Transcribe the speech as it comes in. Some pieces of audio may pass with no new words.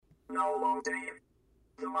Now loading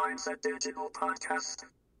the Mindset Digital Podcast.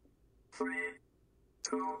 3,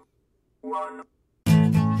 2, 1.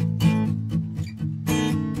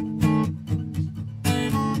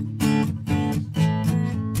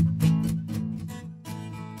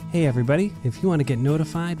 Hey everybody, if you want to get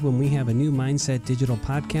notified when we have a new Mindset Digital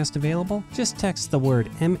podcast available, just text the word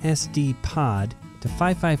MSD Pod to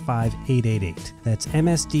 555-888. That's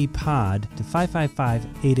MSD Pod to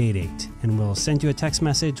 555-888, and we'll send you a text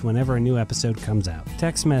message whenever a new episode comes out.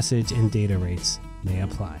 Text message and data rates may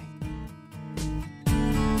apply.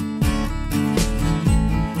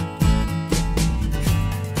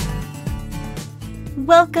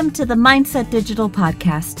 Welcome to the Mindset Digital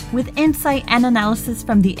Podcast, with insight and analysis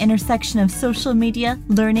from the intersection of social media,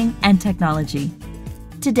 learning, and technology.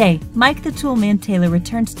 Today, Mike the Toolman Taylor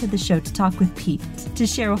returns to the show to talk with Pete to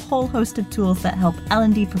share a whole host of tools that help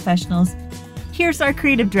L&D professionals. Here's our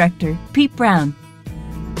creative director, Pete Brown.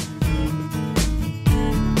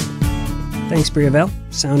 Thanks, Briavelle.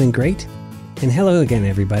 Sounding great. And hello again,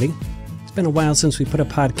 everybody. It's been a while since we put a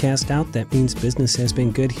podcast out. That means business has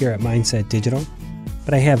been good here at Mindset Digital.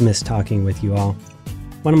 But I have missed talking with you all.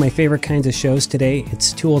 One of my favorite kinds of shows today,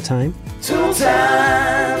 it's Tool Time. Tool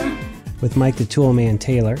Time! With Mike the Toolman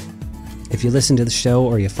Taylor. If you listen to the show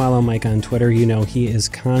or you follow Mike on Twitter, you know he is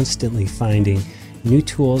constantly finding new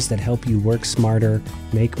tools that help you work smarter,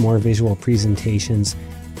 make more visual presentations,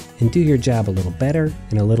 and do your job a little better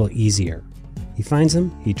and a little easier. He finds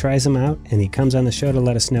them, he tries them out, and he comes on the show to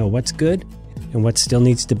let us know what's good and what still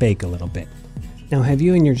needs to bake a little bit. Now, have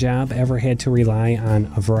you in your job ever had to rely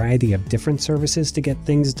on a variety of different services to get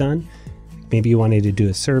things done? Maybe you wanted to do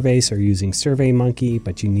a survey, so you're using SurveyMonkey,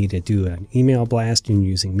 but you need to do an email blast and you're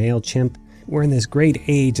using MailChimp. We're in this great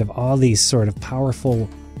age of all these sort of powerful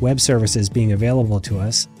web services being available to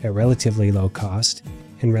us at relatively low cost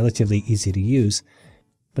and relatively easy to use,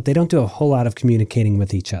 but they don't do a whole lot of communicating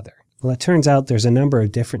with each other. Well, it turns out there's a number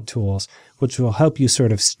of different tools which will help you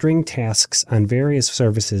sort of string tasks on various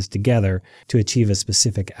services together to achieve a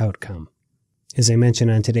specific outcome. As I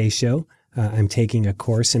mentioned on today's show, I'm taking a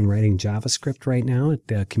course in writing JavaScript right now at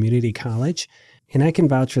the community college, and I can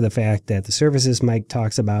vouch for the fact that the services Mike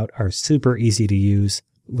talks about are super easy to use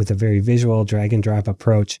with a very visual drag-and-drop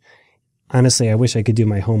approach. Honestly, I wish I could do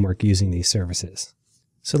my homework using these services.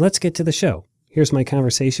 So let's get to the show. Here's my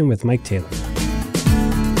conversation with Mike Taylor.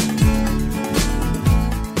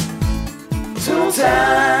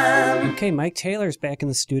 Okay, Mike Taylor's back in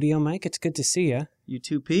the studio. Mike, it's good to see you. You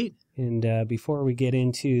too, Pete. And before we get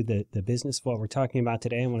into the business of what we're talking about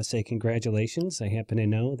today, I want to say congratulations. I happen to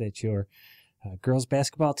know that your girls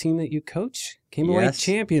basketball team that you coach came away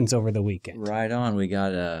champions over the weekend. Right on. We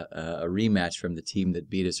got a rematch from the team that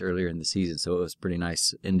beat us earlier in the season, so it was a pretty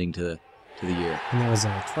nice ending to the year. And that was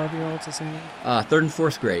 12-year-olds, is that? Third and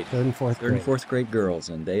fourth grade. Third and fourth grade girls,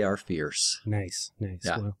 and they are fierce. Nice.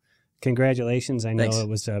 Yeah. Well, congratulations. I know Thanks. It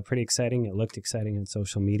was pretty exciting. It looked exciting on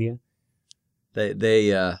social media.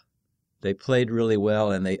 They played really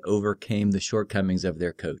well, and they overcame the shortcomings of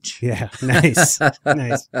their coach. Yeah, nice.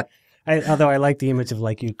 Nice. Although I like the image of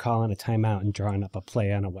like you calling a timeout and drawing up a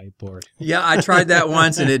play on a whiteboard. Yeah, I tried that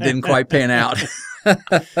once, and it didn't quite pan out.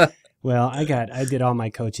 Well, I did all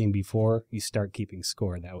my coaching before you start keeping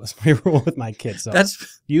score. That was my rule with my kids. So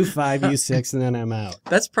That's you 5, you 6, and then I'm out.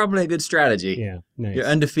 That's probably a good strategy. Yeah, nice. You're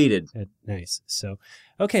undefeated. Nice. So,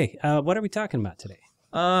 okay, what are we talking about today?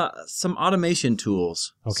 Some automation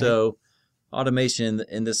tools. Okay. So automation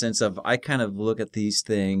in the sense of I kind of look at these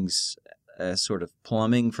things as sort of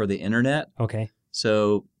plumbing for the internet. Okay.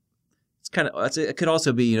 So it could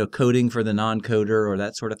also be, coding for the non-coder or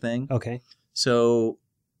that sort of thing. Okay. So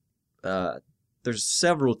there's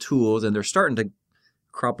several tools, and they're starting to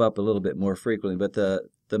crop up a little bit more frequently. But the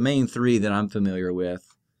main three that I'm familiar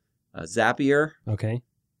with, Zapier, Okay.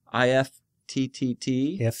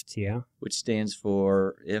 IFTTT, Yeah. which stands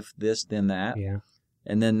for if this, then that. Yeah.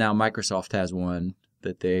 And then now Microsoft has one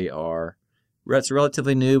that it's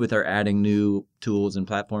relatively new, but they're adding new tools and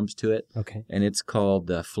platforms to it. Okay. And it's called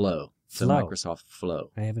Flow. So Flow. Microsoft Flow.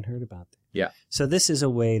 I haven't heard about that. Yeah. So this is a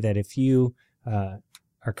way that if you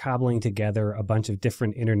are cobbling together a bunch of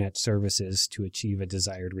different internet services to achieve a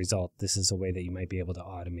desired result, this is a way that you might be able to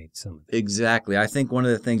automate some of it. Exactly. I think one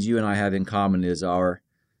of the things you and I have in common is our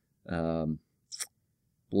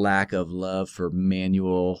lack of love for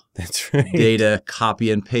manual That's right. data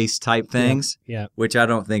copy and paste type things, Yeah. which I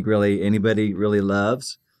don't think really anybody really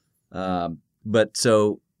loves. But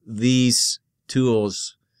so these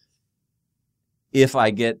tools, if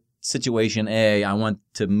I get situation A, I want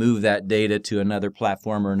to move that data to another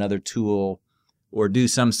platform or another tool or do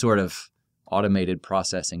some sort of automated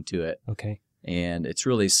processing to it. Okay. and it's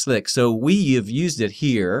really slick. So we have used it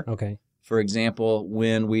here. Okay. For example,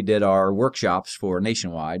 when we did our workshops for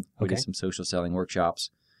Nationwide, we Okay. did some social selling workshops,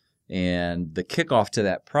 and the kickoff to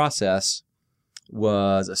that process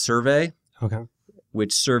was a survey, Okay.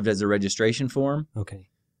 which served as a registration form. Okay.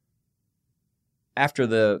 After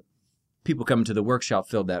the people coming to the workshop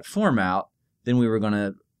filled that form out, then we were going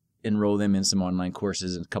to enroll them in some online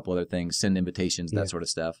courses and a couple other things, send invitations, that Yeah. sort of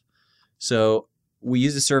stuff. So we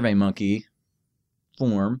used a SurveyMonkey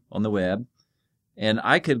form on the web, and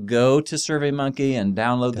I could go to SurveyMonkey and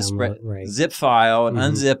download the right. zip file and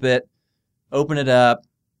Mhm. unzip it, open it up,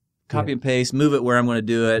 copy Yeah. and paste, move it where I'm going to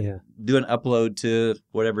do it, Yeah. do an upload to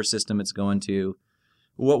whatever system it's going to.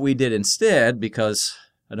 What we did instead, because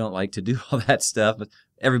I don't like to do all that stuff, but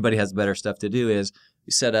everybody has better stuff to do, is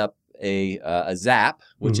we set up a Zap,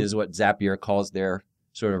 which Mhm. is what Zapier calls their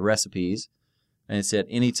sort of recipes. And it said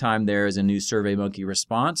anytime there is a new SurveyMonkey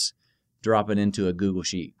response, drop it into a Google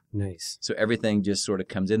Sheet. Nice. So everything just sort of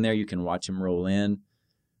comes in there. You can watch them roll in.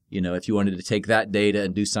 You know, if you wanted to take that data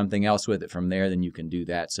and do something else with it from there, then you can do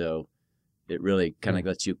that. So it really kind of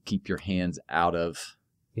lets you keep your hands out of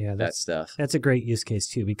Yeah. that stuff. That's a great use case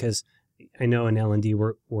too, because I know in L&D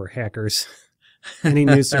we're hackers. Any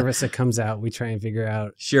new service that comes out, we try and figure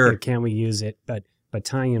out, Sure. hey, can we use it? But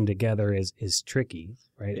tying them together is tricky,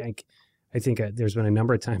 right? I think there's been a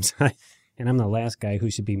number of times, and I'm the last guy who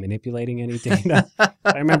should be manipulating any data.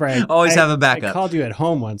 I remember Always have a I backup. called you at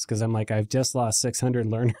home once because I'm like, I've just lost 600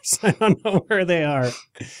 learners. I don't know where they are.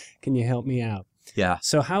 Can you help me out? Yeah.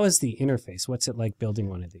 So how is the interface? What's it like building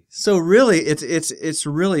one of these? So really, it's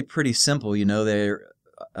really pretty simple. You know,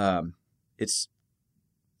 it's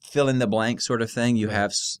fill in the blank sort of thing. You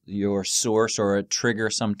have your source or a trigger,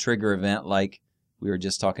 some trigger event, like we were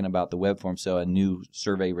just talking about the web form. So a new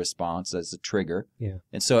survey response as a trigger. Yeah.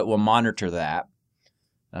 And so it will monitor that.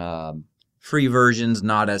 Free versions,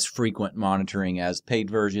 not as frequent monitoring as paid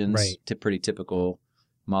versions. Right. Pretty typical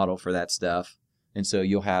model for that stuff. And so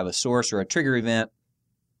you'll have a source or a trigger event,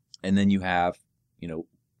 and then you have, you know,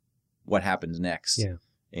 what happens next. Yeah.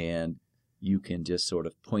 And you can just sort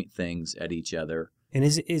of point things at each other. And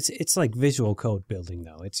it's like visual code building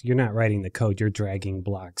though. You're not writing the code, you're dragging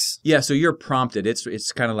blocks. Yeah, so you're prompted.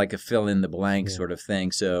 It's kind of like a fill in the blank Yeah. sort of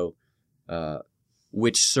thing. So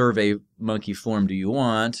which SurveyMonkey form do you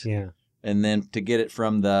want? Yeah. And then to get it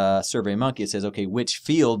from the SurveyMonkey, it says, okay, which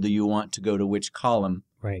field do you want to go to which column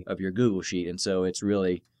Right. of your Google Sheet? And so it's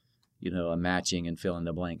really, you know, a matching and fill in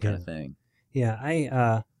the blank kind of thing. Yeah,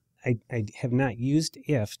 I have not used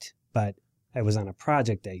IFT, but I was on a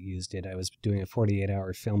project that used it. I was doing a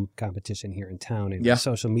 48-hour film competition here in town, and Yeah. a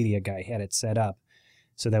social media guy had it set up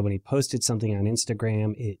so that when he posted something on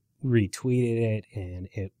Instagram, it retweeted it and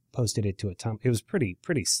it posted it to a It was pretty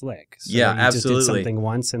slick. So Yeah, you absolutely. just did something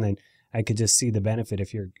once, and then I could just see the benefit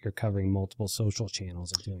if you're covering multiple social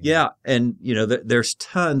channels of doing Yeah, and you know, there's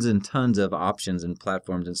tons and tons of options and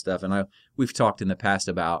platforms and stuff. And we've talked in the past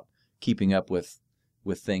about keeping up with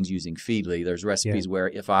things using Feedly. There's recipes where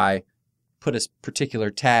if I put a particular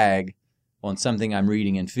tag on something I'm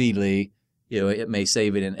reading in Feedly, you know, it may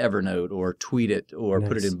save it in Evernote or tweet it or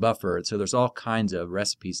put it Nice. in Buffer. So there's all kinds of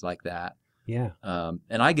recipes like that. Yeah.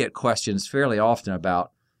 And I get questions fairly often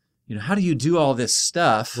about, you know, how do you do all this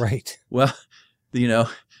stuff? Right. Well, you know,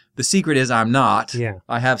 the secret is I'm not. Yeah.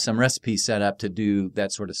 I have some recipes set up to do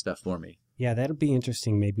that sort of stuff for me. Yeah, that'll be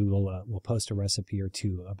interesting. Maybe we'll post a recipe or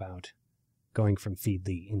two about going from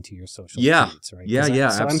Feedly into your social Yeah. feeds, right? Yeah, So yeah,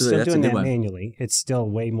 I'm absolutely. still That's a doing good that one. manually. It's still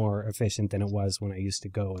way more efficient than it was when I used to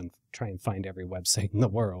go and try and find every website in the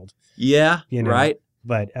world. Yeah, You know, right?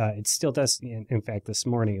 But it still does. In fact, this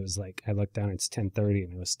morning it was like I looked down. It's 10:30,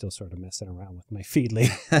 and I was still sort of messing around with my Feedly.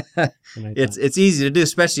 And I It's thought, it's easy to do,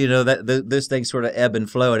 especially, you know, that those things sort of ebb and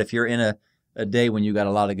flow. And if you're in a day when you got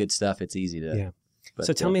a lot of good stuff, it's easy to. Yeah. But,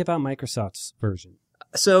 so tell me about Microsoft's version.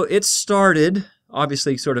 So it started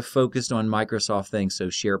obviously sort of focused on Microsoft things, so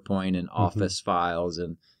SharePoint and Office files,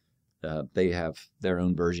 and they have their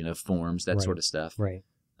own version of forms, that Right. sort of stuff. Right.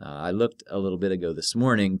 I looked a little bit ago this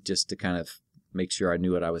morning just to kind of make sure I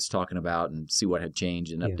knew what I was talking about and see what had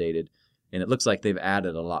changed and Yeah. updated. And it looks like they've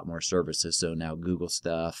added a lot more services. So now Google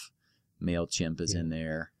stuff, MailChimp is Yeah. in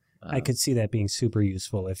there. I could see that being super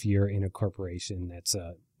useful if you're in a corporation that's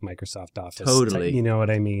a Microsoft Office. Totally. You know what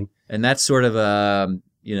I mean? And that's sort of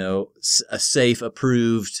you know, a safe,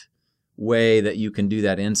 approved way that you can do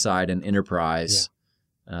that inside an enterprise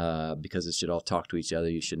because it should all talk to each other.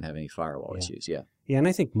 You shouldn't have any firewall Yeah. issues. Yeah. Yeah, and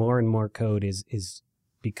I think more and more code is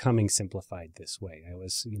becoming simplified this way. I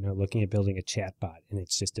was, looking at building a chatbot, and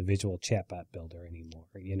it's just a visual chatbot builder anymore,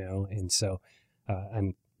 and so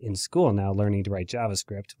I'm in school now learning to write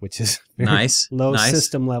JavaScript, which is very Nice. low Nice.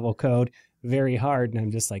 system level code, very hard. And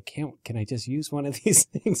I'm just like, can I just use one of these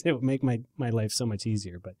things? It would make my life so much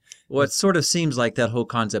easier. But Well, it sort of seems like that whole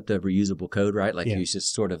concept of reusable code, right? Like Yeah. you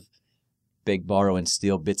just sort of borrow and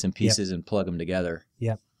steal bits and pieces and plug them together.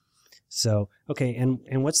 so, okay.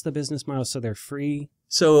 And what's the business model? So they're free.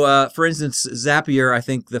 So, for instance, Zapier, I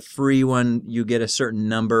think the free one, you get a certain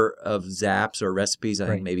number of zaps or recipes. I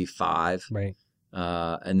Right. think maybe 5. Right.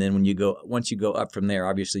 And then once you go up from there,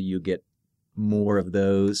 obviously you get more of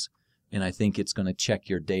those. And I think it's going to check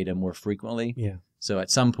your data more frequently. Yeah. So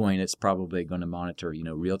at some point, it's probably going to monitor,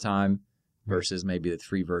 real time Right. versus maybe the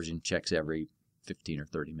free version checks every 15 or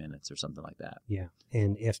 30 minutes or something like that. Yeah.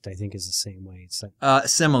 And IFT, I think, is the same way. It's like,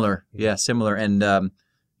 Similar. Yeah. Yeah, similar. And,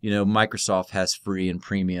 Microsoft has free and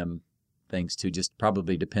premium things too. Just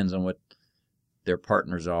probably depends on what their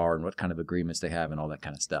partners are and what kind of agreements they have and all that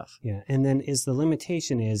kind of stuff. yeah. And then the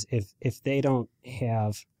limitation is if they don't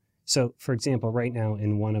have, so for example, right now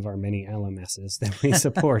in one of our many LMSs that we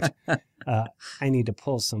support, I need to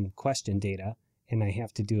pull some question data and I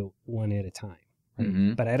have to do it one at a time. Right?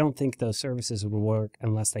 Mhm. But I don't think those services will work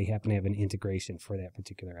unless they happen to have an integration for that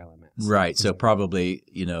particular LMS. Right. Is So that- probably,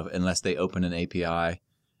 unless they open an API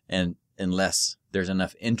and unless there's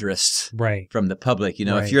enough interest Right. from the public,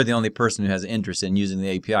 Right. if you're the only person who has interest in using the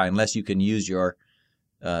API, unless you can use your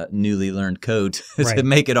newly learned code to Right.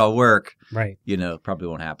 make it all work, Right. probably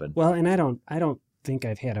won't happen. Well, and I don't think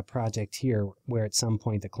I've had a project here where at some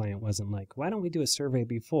point the client wasn't like, why don't we do a survey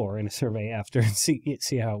before and a survey after and see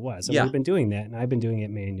how it was. And Yeah. we've been doing that and I've been doing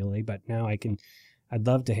it manually, but now I'd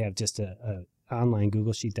love to have just a online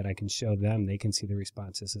Google Sheet that I can show them. They can see the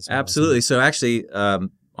responses as well. Absolutely. So actually,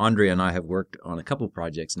 Andrea and I have worked on a couple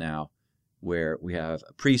projects now where we have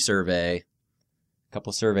a pre-survey, a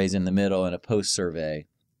couple surveys in the middle, and a post-survey.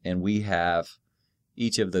 And we have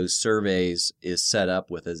each of those surveys is set up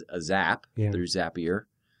with a Zap Yeah. through Zapier.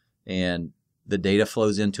 And the data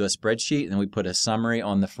flows into a spreadsheet, and we put a summary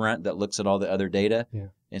on the front that looks at all the other data. Yeah.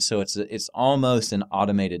 And so it's almost an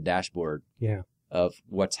automated dashboard Yeah. of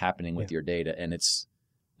what's happening with Yeah. your data. And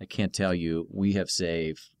I can't tell you, we have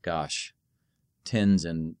saved, tens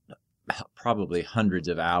and probably hundreds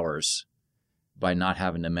of hours by not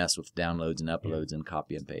having to mess with downloads and uploads and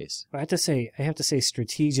copy and paste. I have to say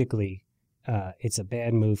strategically, it's a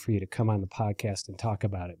bad move for you to come on the podcast and talk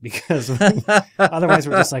about it because otherwise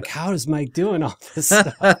we're just like, how is Mike doing all this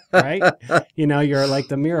stuff, right? You're like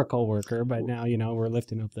the miracle worker, but now, we're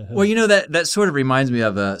lifting up the hood. Well, that sort of reminds me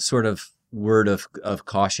of a sort of word of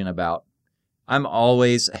caution about, I'm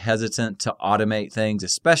always hesitant to automate things,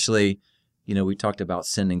 especially, we talked about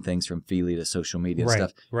sending things from Feely to social media and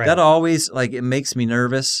stuff. Right. That always, it makes me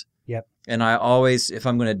nervous. Yep. And I always, if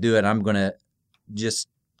I'm going to do it, I'm going to just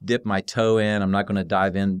dip my toe in. I'm not going to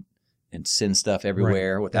dive in and send stuff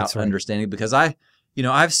everywhere without That's right. understanding, because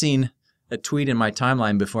I've seen a tweet in my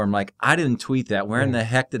timeline before. I'm like, I didn't tweet that. Where in the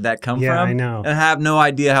heck did that come Yeah, from? I know. And I have no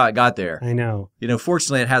idea how it got there. I know.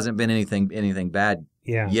 Fortunately, it hasn't been anything bad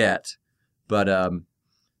Yeah. yet. But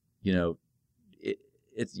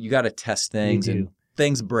you got to test things, You do. and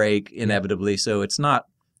things break inevitably. So it's not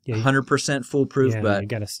Yeah, 100% foolproof, yeah, but you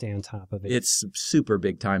got to stay on top of it. it's super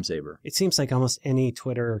big time saver. It seems like almost any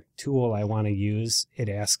Twitter tool I want to use, it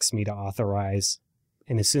asks me to authorize.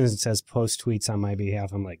 And as soon as it says post tweets on my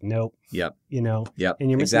behalf, I'm like, nope, Yep. and you're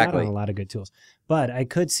missing Exactly. out on a lot of good tools. But I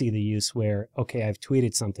could see the use where, okay, I've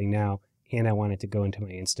tweeted something now and I want it to go into my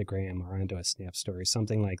Instagram or onto a Snap story,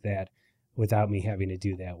 something like that, without me having to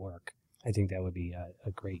do that work. I think that would be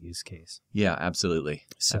a great use case. Yeah, absolutely.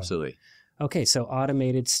 So- Absolutely. Okay, so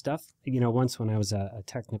automated stuff. Once when I was a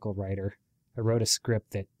technical writer, I wrote a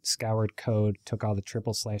script that scoured code, took all the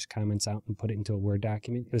 / comments out and put it into a Word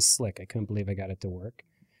document. It was slick. I couldn't believe I got it to work.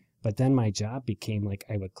 But then my job became like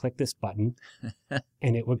I would click this button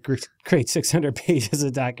and it would create 600 pages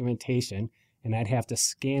of documentation, and I'd have to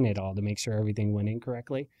scan it all to make sure everything went in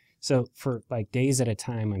correctly. So for like days at a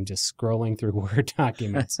time, I'm just scrolling through Word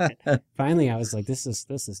documents. Finally, I was like, this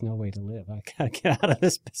is no way to live. I got to get out of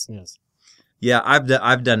this business. Yeah,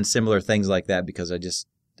 I've done similar things like that because I just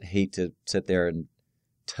hate to sit there and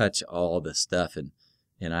touch all the stuff, and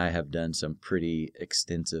I have done some pretty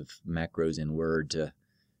extensive macros in Word to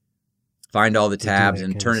find all the do tabs that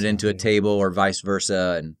and kind turn of it into a stuff, yeah. table or vice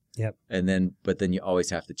versa, Yep. but then you always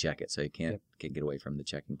have to check it, so you can't get away from the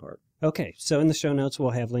checking part. Okay, so in the show notes, we'll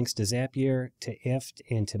have links to Zapier, to IFT,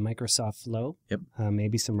 and to Microsoft Flow. Yep.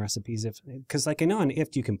 Maybe some recipes, because like I know on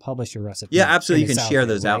IFT you can publish your recipe. Yeah, absolutely. You and can it's share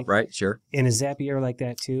there, those out, right? Sure. And is Zapier like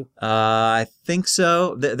that too? I think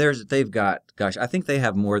so. They've got, gosh, I think they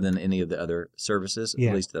have more than any of the other services, Yeah.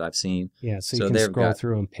 at least that I've seen. Yeah, so So you can they've scroll got-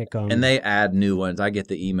 through and pick them. And they add new ones. I get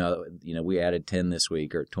the email, we added 10 this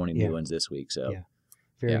week or 20 Yeah. new ones this week. So Yeah.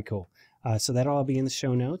 Very yeah. cool. So that'll all be in the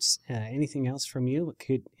show notes. Anything else from you?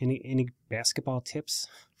 Any basketball tips?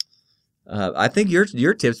 I think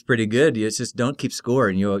your tip's pretty good. It's just don't keep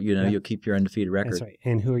scoring. You'll keep your undefeated record. That's right.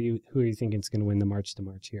 And who are you thinking is going to win the March to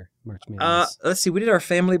March here? March Madness. Let's see. We did our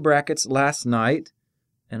family brackets last night,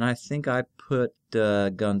 and I think I put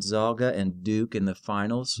Gonzaga and Duke in the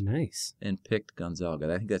finals Nice. and picked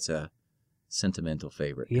Gonzaga. I think that's a sentimental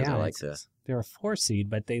favorite. 'cause Yeah, I like they're a 4 seed,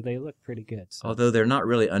 but they look pretty good. So. although they're not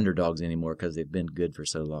really underdogs anymore because they've been good for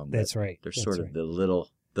so long. but That's right. They're That's sort of right.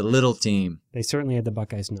 the little team. They certainly had the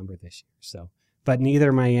Buckeyes number this year. So, but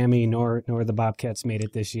neither Miami nor the Bobcats made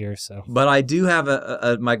it this year. So, But I do have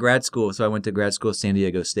my grad school, so I went to grad school at San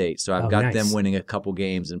Diego State. So I've Oh, got nice. them winning a couple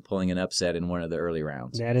games and pulling an upset in one of the early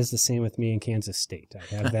rounds. that is the same with me in Kansas State. I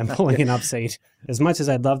have them pulling an upset. As much as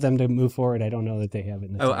I'd love them to move forward, I don't know that they have it.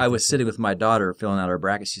 In the Oh, tank I was this sitting with my daughter filling out our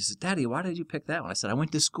bracket. She says, "Daddy, why did you pick that one?" I said, "I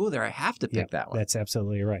went to school there. I have to year. pick that one." That's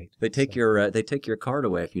absolutely right. They take your card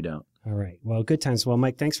away if you don't. All right. Well, good times. Well,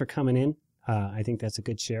 Mike, thanks for coming in. I think that's a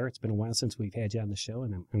good share. It's been a while since we've had you on the show,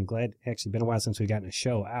 and I'm glad. Actually, been a while since we've gotten a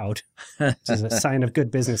show out, which is a sign of good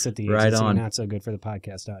business at the Right agency, on. not so good for the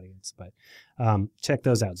podcast audience. But check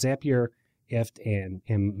those out: Zapier, IFT,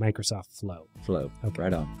 and Microsoft Flow. Flow. Okay.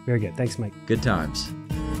 Right on. Very good. Thanks, Mike. Good times.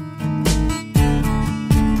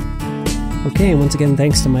 Okay, and once again,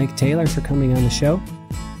 thanks to Mike Taylor for coming on the show.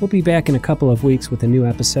 We'll be back in a couple of weeks with a new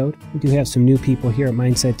episode. We do have some new people here at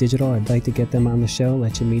Mindset Digital. I'd like to get them on the show,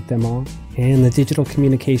 let you meet them all. And the digital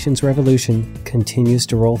communications revolution continues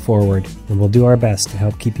to roll forward, and we'll do our best to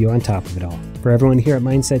help keep you on top of it all. For everyone here at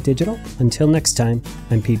Mindset Digital, until next time,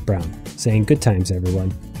 I'm Pete Brown, saying good times,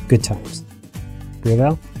 everyone. Good times.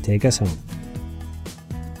 Briavel, take us home.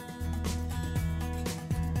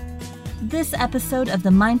 This episode of the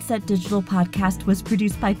Mindset Digital podcast was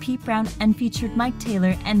produced by Pete Brown and featured Mike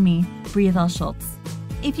Taylor and me, Briavel Schultz.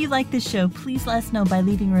 If you like this show, please let us know by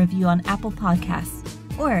leaving a review on Apple Podcasts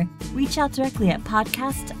or reach out directly at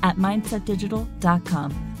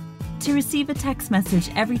podcast@mindsetdigital.com. To receive a text message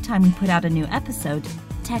every time we put out a new episode,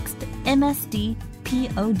 text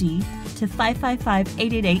MSDPOD to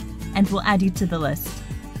 555-888 and we'll add you to the list.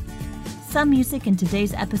 Some music in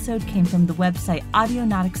today's episode came from the website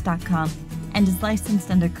audionautics.com and is licensed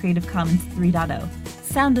under Creative Commons 3.0.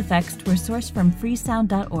 Sound effects were sourced from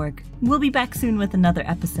freesound.org. We'll be back soon with another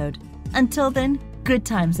episode. Until then, good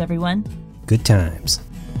times, everyone. Good times.